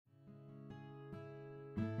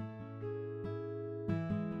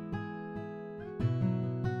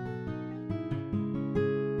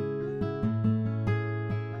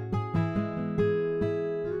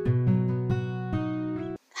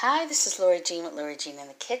Hi, this is Lori Jean with Lori Jean in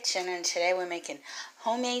the Kitchen, and today we're making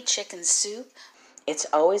homemade chicken soup. It's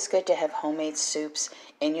always good to have homemade soups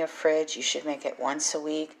in your fridge. You should make it once a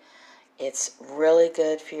week. It's really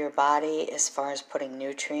good for your body as far as putting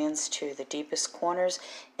nutrients to the deepest corners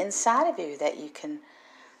inside of you that you can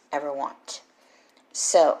ever want.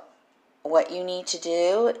 So, what you need to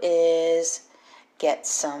do is get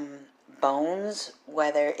some bones,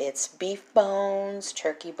 whether it's beef bones,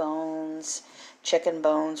 turkey bones, chicken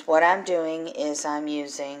bones. What I'm doing is I'm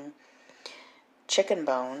using chicken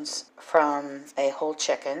bones from a whole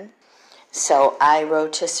chicken. So I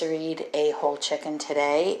rotisserie'd a whole chicken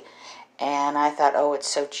today, and I thought, oh, it's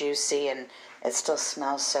so juicy and it still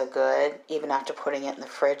smells so good, even after putting it in the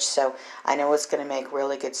fridge. So I know it's going to make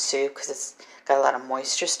really good soup because it's got a lot of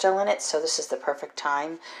moisture still in it. So this is the perfect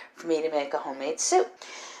time for me to make a homemade soup.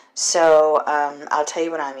 So I'll tell you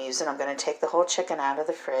what I'm using. I'm going to take the whole chicken out of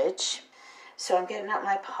the fridge. So I'm getting out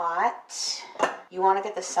my pot. You want to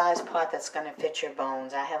get the size pot that's going to fit your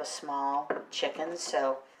bones. I have a small chicken,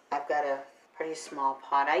 so I've got a pretty small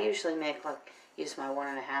pot. I usually use my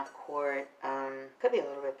 1.5 quart. Could be a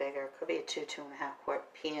little bit bigger. Could be a 2.5 quart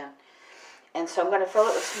pan. And so I'm going to fill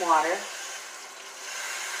it with some water.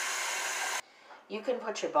 You can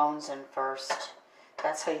put your bones in first.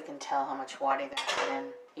 That's how you can tell how much water you're going to put in.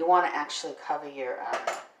 You want to actually cover your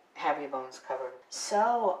have your bones covered.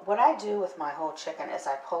 So what I do with my whole chicken is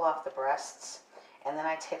I pull off the breasts, and then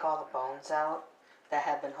I take all the bones out that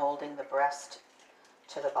have been holding the breast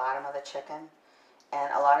to the bottom of the chicken.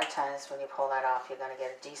 And a lot of times when you pull that off, you're going to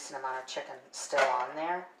get a decent amount of chicken still on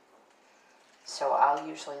there. So I'll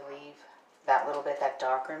usually leave that little bit, that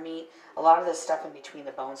darker meat. A lot of the stuff in between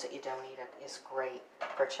the bones that you don't eat is great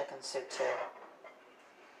for chicken soup too.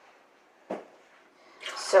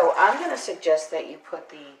 So I'm going to suggest that you put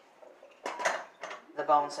the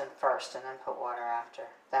bones in first and then put water after.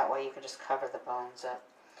 That way you can just cover the bones up.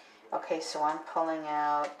 Okay, so I'm pulling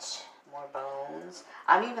out more bones.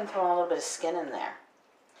 I'm even throwing a little bit of skin in there.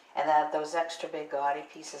 And those extra big gaudy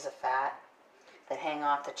pieces of fat that hang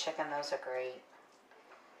off the chicken, those are great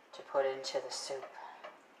to put into the soup.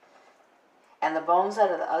 And the bones that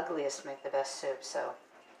are the ugliest make the best soup, so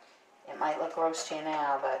it might look gross to you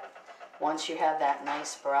now, but once you have that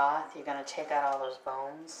nice broth, you're going to take out all those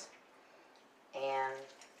bones and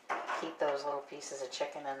keep those little pieces of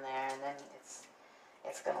chicken in there, and then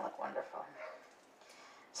it's going to look wonderful.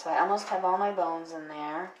 So I almost have all my bones in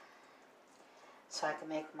there, so I can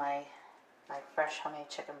make my fresh homemade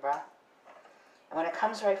chicken broth. And when it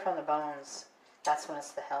comes right from the bones, that's when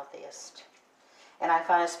it's the healthiest. And I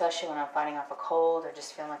find, especially when I'm fighting off a cold or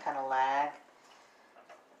just feeling kind of lag,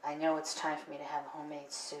 I know it's time for me to have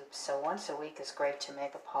homemade soup. So once a week is great to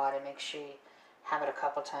make a pot, and make sure you have it a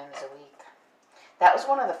couple times a week. That was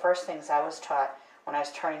one of the first things I was taught when I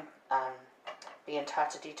was being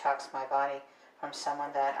taught to detox my body from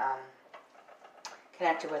someone that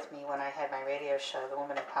connected with me when I had my radio show, the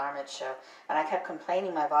Woman Empowerment Show. And I kept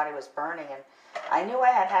complaining my body was burning, and I knew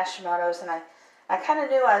I had Hashimoto's, and I kind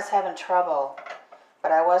of knew I was having trouble,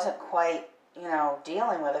 but I wasn't quite,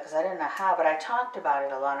 dealing with it because I didn't know how. But I talked about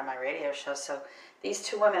it a lot on my radio show, so these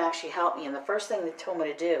two women actually helped me. And the first thing they told me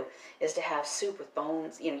to do is to have soup with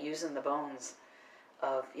bones, using the bones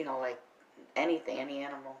of, like anything, any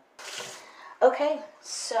animal. Okay,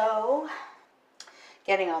 so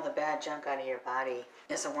getting all the bad junk out of your body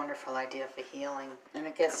is a wonderful idea for healing. And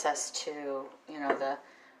it gets us to,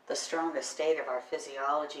 the strongest state of our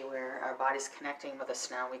physiology where our body's connecting with us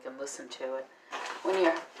now. We can listen to it.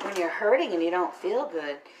 When you're hurting and you don't feel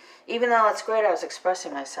good, even though it's great I was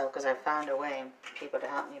expressing myself because I found a way, people to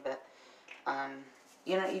help me, but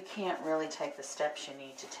you can't really take the steps you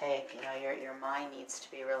need to take. Your mind needs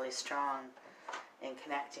to be really strong in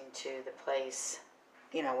connecting to the place,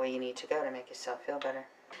 where you need to go to make yourself feel better.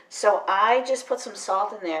 So I just put some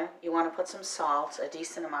salt in there. You want to put some salt, a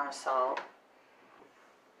decent amount of salt.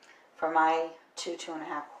 For my 2.5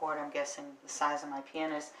 quart, I'm guessing the size of my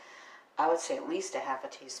pan is, I would say at least a half a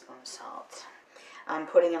teaspoon salt. I'm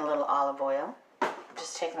putting in a little olive oil. I'm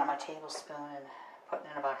just taking out my tablespoon and putting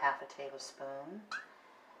in about half a tablespoon.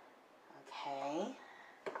 Okay.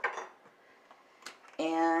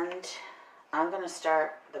 And I'm going to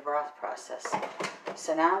start the broth process.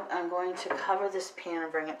 So now I'm going to cover this pan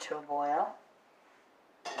and bring it to a boil.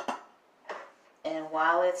 And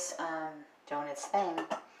while it's doing its thing,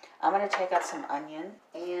 I'm going to take out some onion,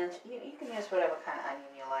 and you can use whatever kind of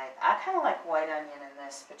onion you like. I kind of like white onion in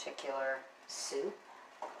this particular soup.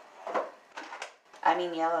 I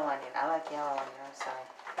mean yellow onion. I like yellow onion, I'm sorry.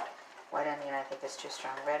 White onion I think is too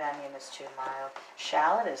strong. Red onion is too mild.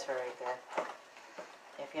 Shallot is very good.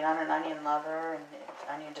 If you're not an onion lover, and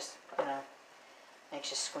onion just, you know,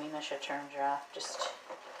 makes you squeamish or turns you off. Just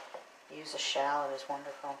use a shallot, is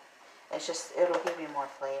wonderful. It's just, it'll give you more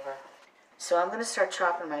flavor. So I'm going to start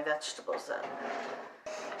chopping my vegetables up.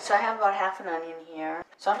 So I have about half an onion here.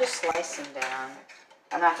 So I'm just slicing down.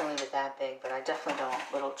 I'm not going to leave it that big, but I definitely don't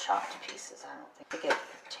want little chopped pieces. I don't think it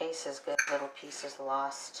tastes as good, little pieces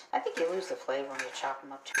lost. I think you lose the flavor when you chop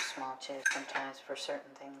them up too small too, sometimes for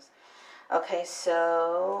certain things. Okay,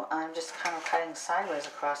 so I'm just kind of cutting sideways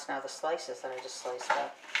across now the slices that I just sliced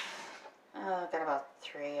up. I've got about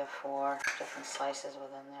 3 or 4 different slices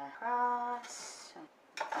within there. Across.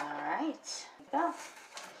 Alright, there you go.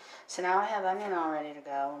 So now I have onion all ready to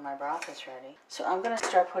go and my broth is ready. So I'm going to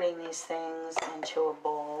start putting these things into a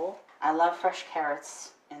bowl. I love fresh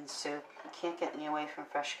carrots in soup. You can't get me away from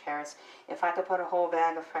fresh carrots. If I could put a whole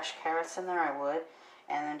bag of fresh carrots in there, I would.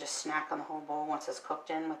 And then just snack on the whole bowl once it's cooked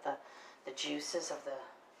in with the juices of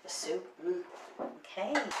the soup.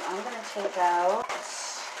 Okay, I'm going to take out,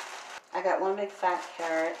 I got 1 big fat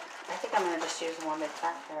carrot. I think I'm going to just use 1 big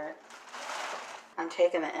fat carrot. I'm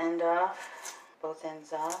taking the end off, both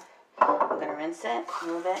ends off. I'm going to rinse it a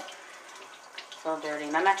little bit. It's a little dirty.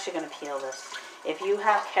 And I'm actually going to peel this. If you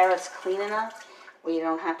have carrots clean enough where you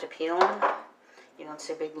don't have to peel them, you don't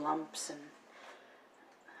see big lumps and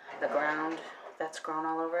the ground that's grown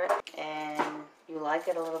all over it, and you like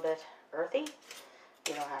it a little bit earthy,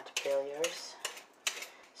 you don't have to peel yours.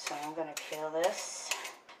 So I'm going to peel this.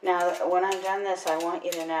 Now, when I've done this, I want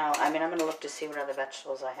you to know, I'm going to look to see what other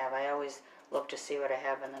vegetables I have. I always look to see what I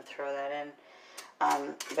have and then throw that in.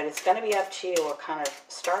 But it's going to be up to you what kind of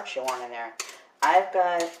starch you want in there. I've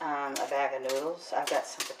got a bag of noodles. I've got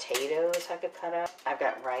some potatoes I could cut up. I've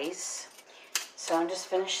got rice. So I'm just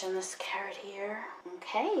finishing this carrot here.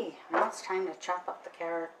 Okay, now it's time to chop up the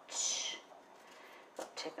carrot.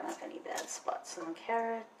 Not taking up any bad spots in the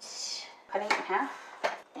carrot. Cutting it in half.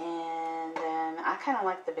 And then I kind of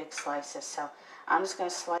like the big slices, so I'm just going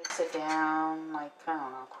to slice it down like, I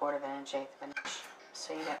don't know, 1/4 inch, 1/8 inch.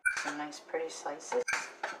 So you got some nice pretty slices.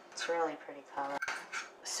 It's really pretty color.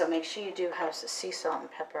 So make sure you do have sea salt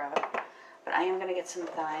and pepper out. But I am going to get some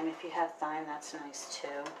thyme. If you have thyme, that's nice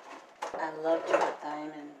too. I love to put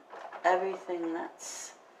thyme in everything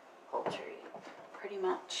that's poultry, pretty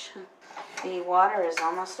much. The water is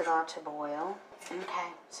almost about to boil.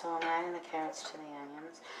 Okay, so I'm adding the carrots to the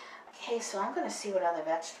onions. Okay, so I'm going to see what other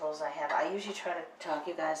vegetables I have. I usually try to talk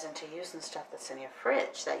you guys into using stuff that's in your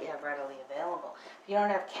fridge that you have readily available. If you don't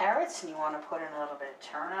have carrots and you want to put in a little bit of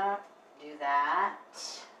turnip, do that.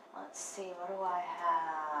 Let's see, what do I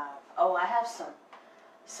have? Oh, I have some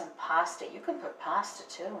pasta. You can put pasta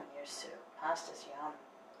too in your soup. Pasta's yum.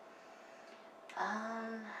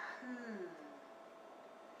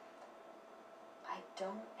 I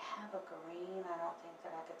don't have a green. I don't think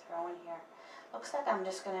that I could throw in here. Looks like I'm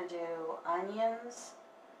just going to do onions,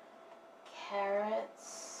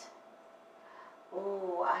 carrots.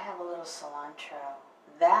 Ooh, I have a little cilantro.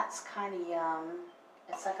 That's kind of yum.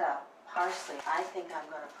 It's like a parsley. I think I'm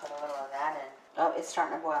going to put a little of that in. Oh, it's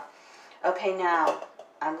starting to boil. Okay, now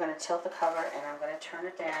I'm going to tilt the cover and I'm going to turn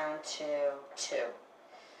it down to 2,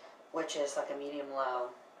 which is like a medium-low.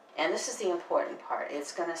 And this is the important part.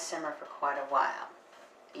 It's going to simmer for quite a while.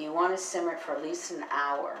 You want to simmer it for at least an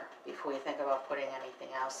hour before you think about putting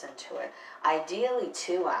anything else into it. Ideally,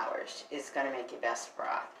 2 hours is going to make your best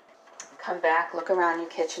broth. Come back, look around your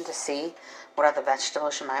kitchen to see what other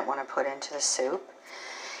vegetables you might want to put into the soup.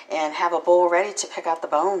 And have a bowl ready to pick out the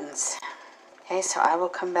bones. Okay, so I will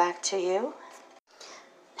come back to you.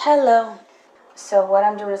 Hello. So what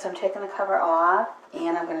I'm doing is I'm taking the cover off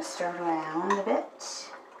and I'm going to stir it around a bit.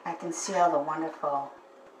 I can see all the wonderful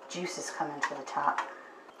juices coming to the top.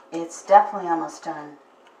 It's definitely almost done.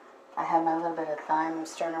 I have my little bit of thyme I'm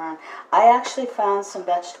stirring around. I actually found some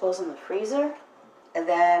vegetables in the freezer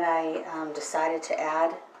that I decided to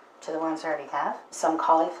add to the ones I already have. Some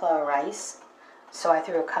cauliflower rice. So I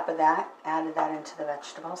threw a cup of that, added that into the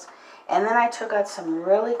vegetables. And then I took out some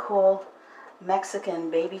really cool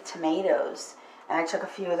Mexican baby tomatoes. And I took a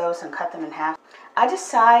few of those and cut them in half. I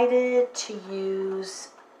decided to use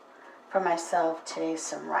for myself today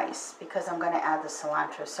some rice because I'm going to add the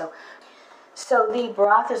cilantro. So the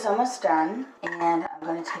broth is almost done. And I'm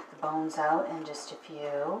going to take the bones out in just a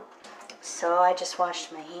few. So I just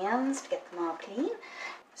washed my hands to get them all clean.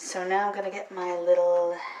 So now I'm going to get my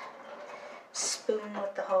little spoon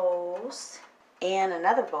with the holes and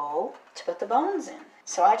another bowl to put the bones in.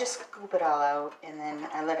 So I just scoop it all out and then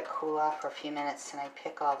I let it cool off for a few minutes and I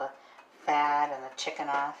pick all the fat and the chicken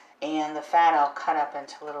off. And the fat I'll cut up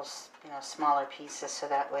into little, smaller pieces, so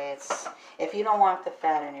that way it's, if you don't want the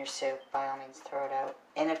fat in your soup, by all means throw it out.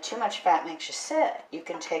 And if too much fat makes you sick, you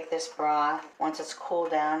can take this broth, once it's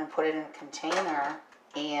cooled down, and put it in a container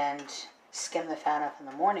and skim the fat up in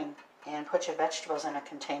the morning, and put your vegetables in a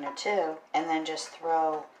container too, and then just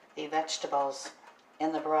throw the vegetables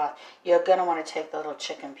in the broth. You're going to want to take the little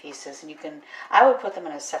chicken pieces, and I would put them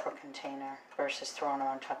in a separate container versus throwing them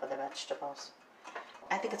on top of the vegetables.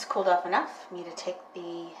 I think it's cooled off enough for me to take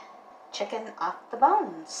the chicken off the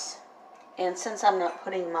bones. And since I'm not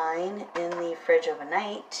putting mine in the fridge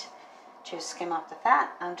overnight to skim off the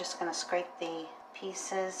fat, I'm just going to scrape the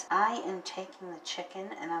pieces. I am taking the chicken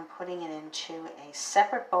and I'm putting it into a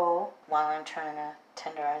separate bowl while I'm trying to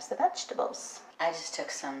tenderize the vegetables. I just took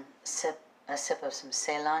a sip of some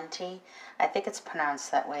Ceylon tea. I think it's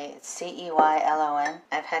pronounced that way. It's Ceylon.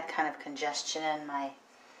 I've had kind of congestion in my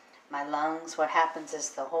lungs. What happens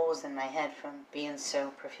is the holes in my head from being so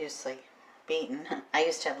profusely beaten. I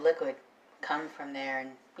used to have liquid come from there,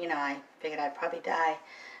 and I figured I'd probably die.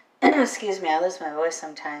 Excuse me, I lose my voice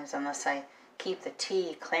sometimes unless I keep the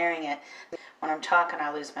tea clearing it. When I'm talking,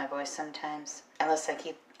 I lose my voice sometimes unless I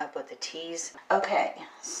keep up with the teas. Okay,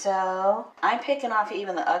 so I'm picking off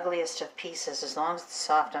even the ugliest of pieces. As long as it's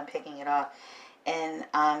soft, I'm picking it off. And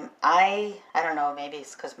I don't know, maybe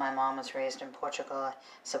it's because my mom was raised in Portugal. I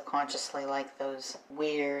subconsciously like those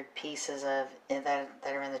weird pieces of that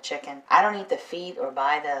are in the chicken. I don't eat the feet or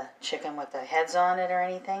buy the chicken with the heads on it or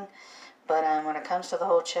anything. But when it comes to the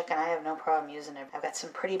whole chicken, I have no problem using it. I've got some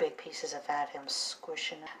pretty big pieces of fat here. I'm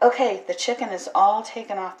squishing it. Okay, the chicken is all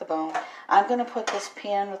taken off the bone. I'm going to put this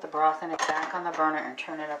pan with the broth in it back on the burner and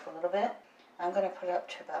turn it up a little bit. I'm going to put it up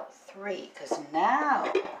to about 3, because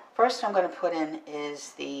now, first I'm going to put in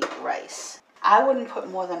is the rice. I wouldn't put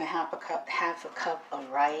more than half a cup of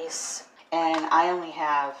rice, and I only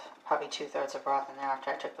have probably 2/3 of broth in there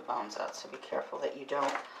after I took the bones out, so be careful that you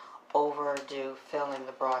don't overdo filling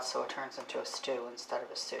the broth so it turns into a stew instead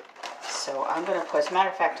of a soup. So I'm going to put, as a matter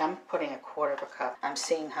of fact, I'm putting 1/4 cup. I'm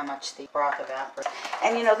seeing how much the broth evaporates.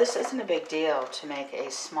 And this isn't a big deal to make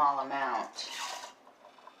a small amount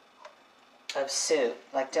of soup.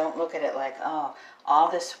 Like, don't look at it like, oh, all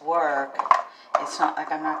this work. It's not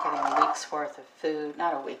like I'm not getting a week's worth of food.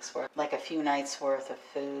 Not a week's worth, like a few nights worth of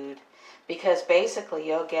food. Because basically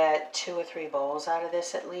you'll get 2 or 3 bowls out of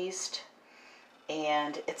this at least.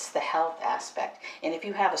 And it's the health aspect. And if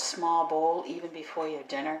you have a small bowl even before your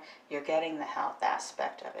dinner, you're getting the health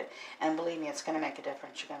aspect of it. And believe me, it's going to make a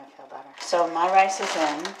difference. You're going to feel better. So my rice is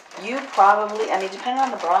in. You probably, depending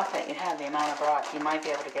on the broth that you have, the amount of broth, you might be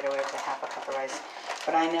able to get away with 1/2 cup of rice.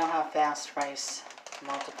 But I know how fast rice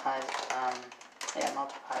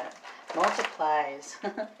multiplies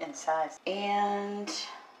in size. And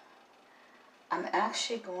I'm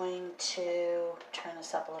actually going to turn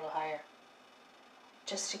this up a little higher,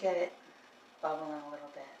 just to get it bubbling a little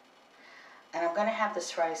bit. And I'm going to have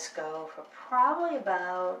this rice go for probably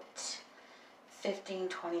about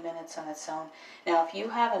 15-20 minutes on its own. Now, if you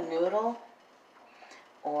have a noodle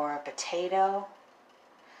or a potato,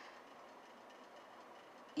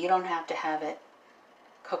 you don't have to have it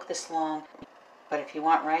cook this long. But if you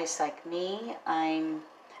want rice like me, I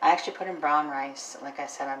actually put in brown rice. Like I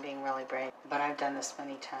said, I'm being really brave, but I've done this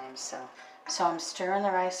many times. So I'm stirring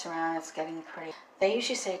the rice around. It's getting pretty. They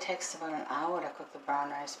usually say it takes about an hour to cook the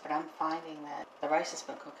brown rice, but I'm finding that the rice has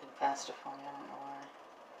been cooking faster for me. I don't know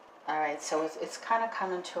why. Alright, so it's kind of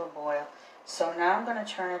coming to a boil. So now I'm going to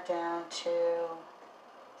turn it down to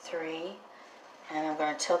 3, and I'm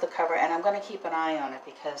going to tilt the cover, and I'm going to keep an eye on it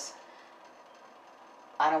because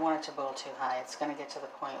I don't want it to boil too high. It's going to get to the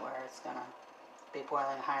point where it's going to be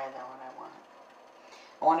boiling higher than what I want it.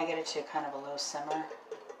 I want to get it to kind of a low simmer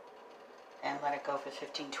and let it go for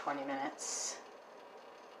 15-20 minutes.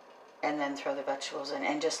 And then throw the vegetables in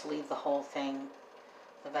and just leave the whole thing,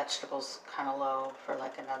 the vegetables kind of low for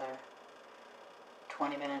like another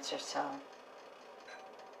 20 minutes or so.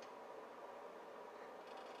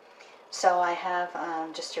 So I have,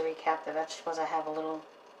 just to recap the vegetables, I have a little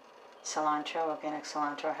cilantro, organic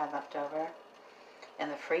cilantro I had left over in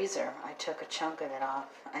the freezer. I took a chunk of it off.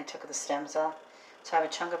 I took the stems off. So I have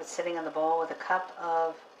a chunk of it sitting in the bowl with a cup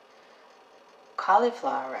of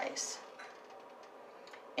cauliflower rice.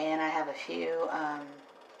 And I have a few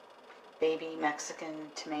baby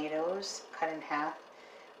Mexican tomatoes cut in half.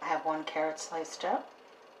 I have 1 carrot sliced up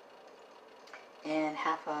and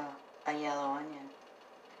half a yellow onion.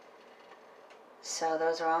 So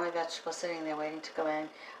those are all my vegetables sitting there waiting to go in.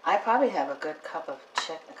 I probably have a good cup of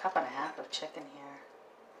chicken, 1.5 cups of chicken here.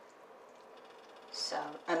 So,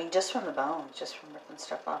 just from the bones, just from ripping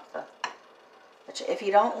stuff off the If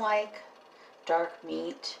you don't like dark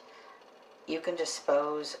meat, you can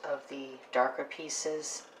dispose of the darker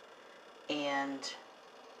pieces and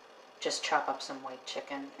just chop up some white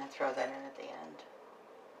chicken and throw that in at the end.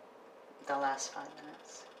 The last 5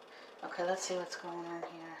 minutes. Okay, let's see what's going on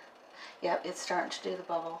here. Yep, it's starting to do the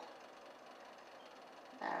bubble.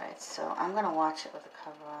 Alright, so I'm going to watch it with the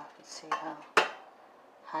cover off and see how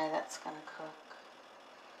high that's going to cook.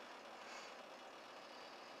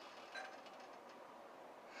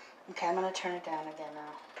 Okay, I'm going to turn it down again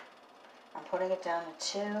now. I'm putting it down to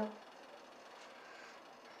 2.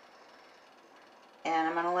 And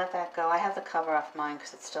I'm going to let that go. I have the cover off mine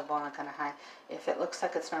because it's still boiling kind of high. If it looks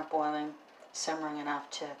like it's not boiling, simmering enough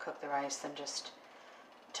to cook the rice, then just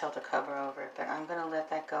tilt the cover over it. But I'm going to let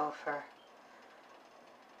that go for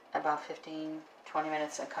about 15-20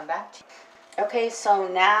 minutes and come back to you. Okay, so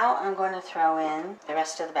now I'm going to throw in the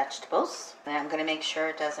rest of the vegetables. And I'm going to make sure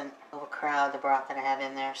it doesn't overcrowd the broth that I have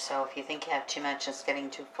in there. So if you think you have too much, it's getting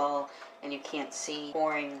too full, and you can't see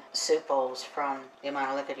pouring soup bowls from the amount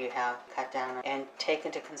of liquid you have, cut down. And take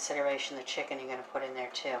into consideration the chicken you're going to put in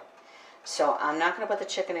there too. So I'm not going to put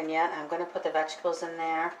the chicken in yet. I'm going to put the vegetables in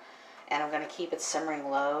there, and I'm going to keep it simmering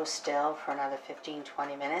low still for another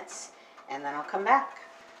 15-20 minutes, and then I'll come back.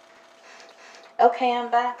 Okay, I'm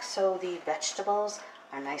back. So the vegetables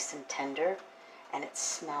are nice and tender, and it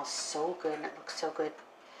smells so good, and it looks so good.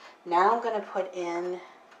 Now I'm going to put in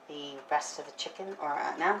the rest of the chicken,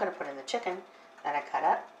 now I'm going to put in the chicken that I cut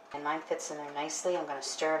up, and mine fits in there nicely. I'm going to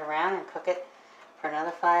stir it around and cook it for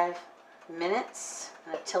another 5 minutes.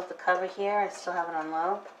 I'm going to tilt the cover here. I still have it on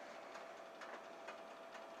low.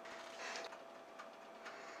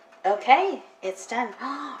 Okay, it's done.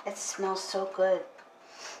 Oh, it smells so good.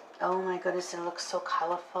 Oh my goodness, it looks so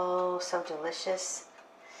colorful, so delicious.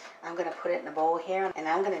 I'm going to put it in a bowl here, and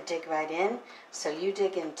I'm going to dig right in. So you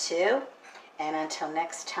dig in too. And until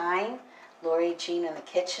next time,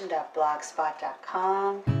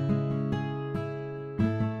 LoriJeanInTheKitchen.blogspot.com.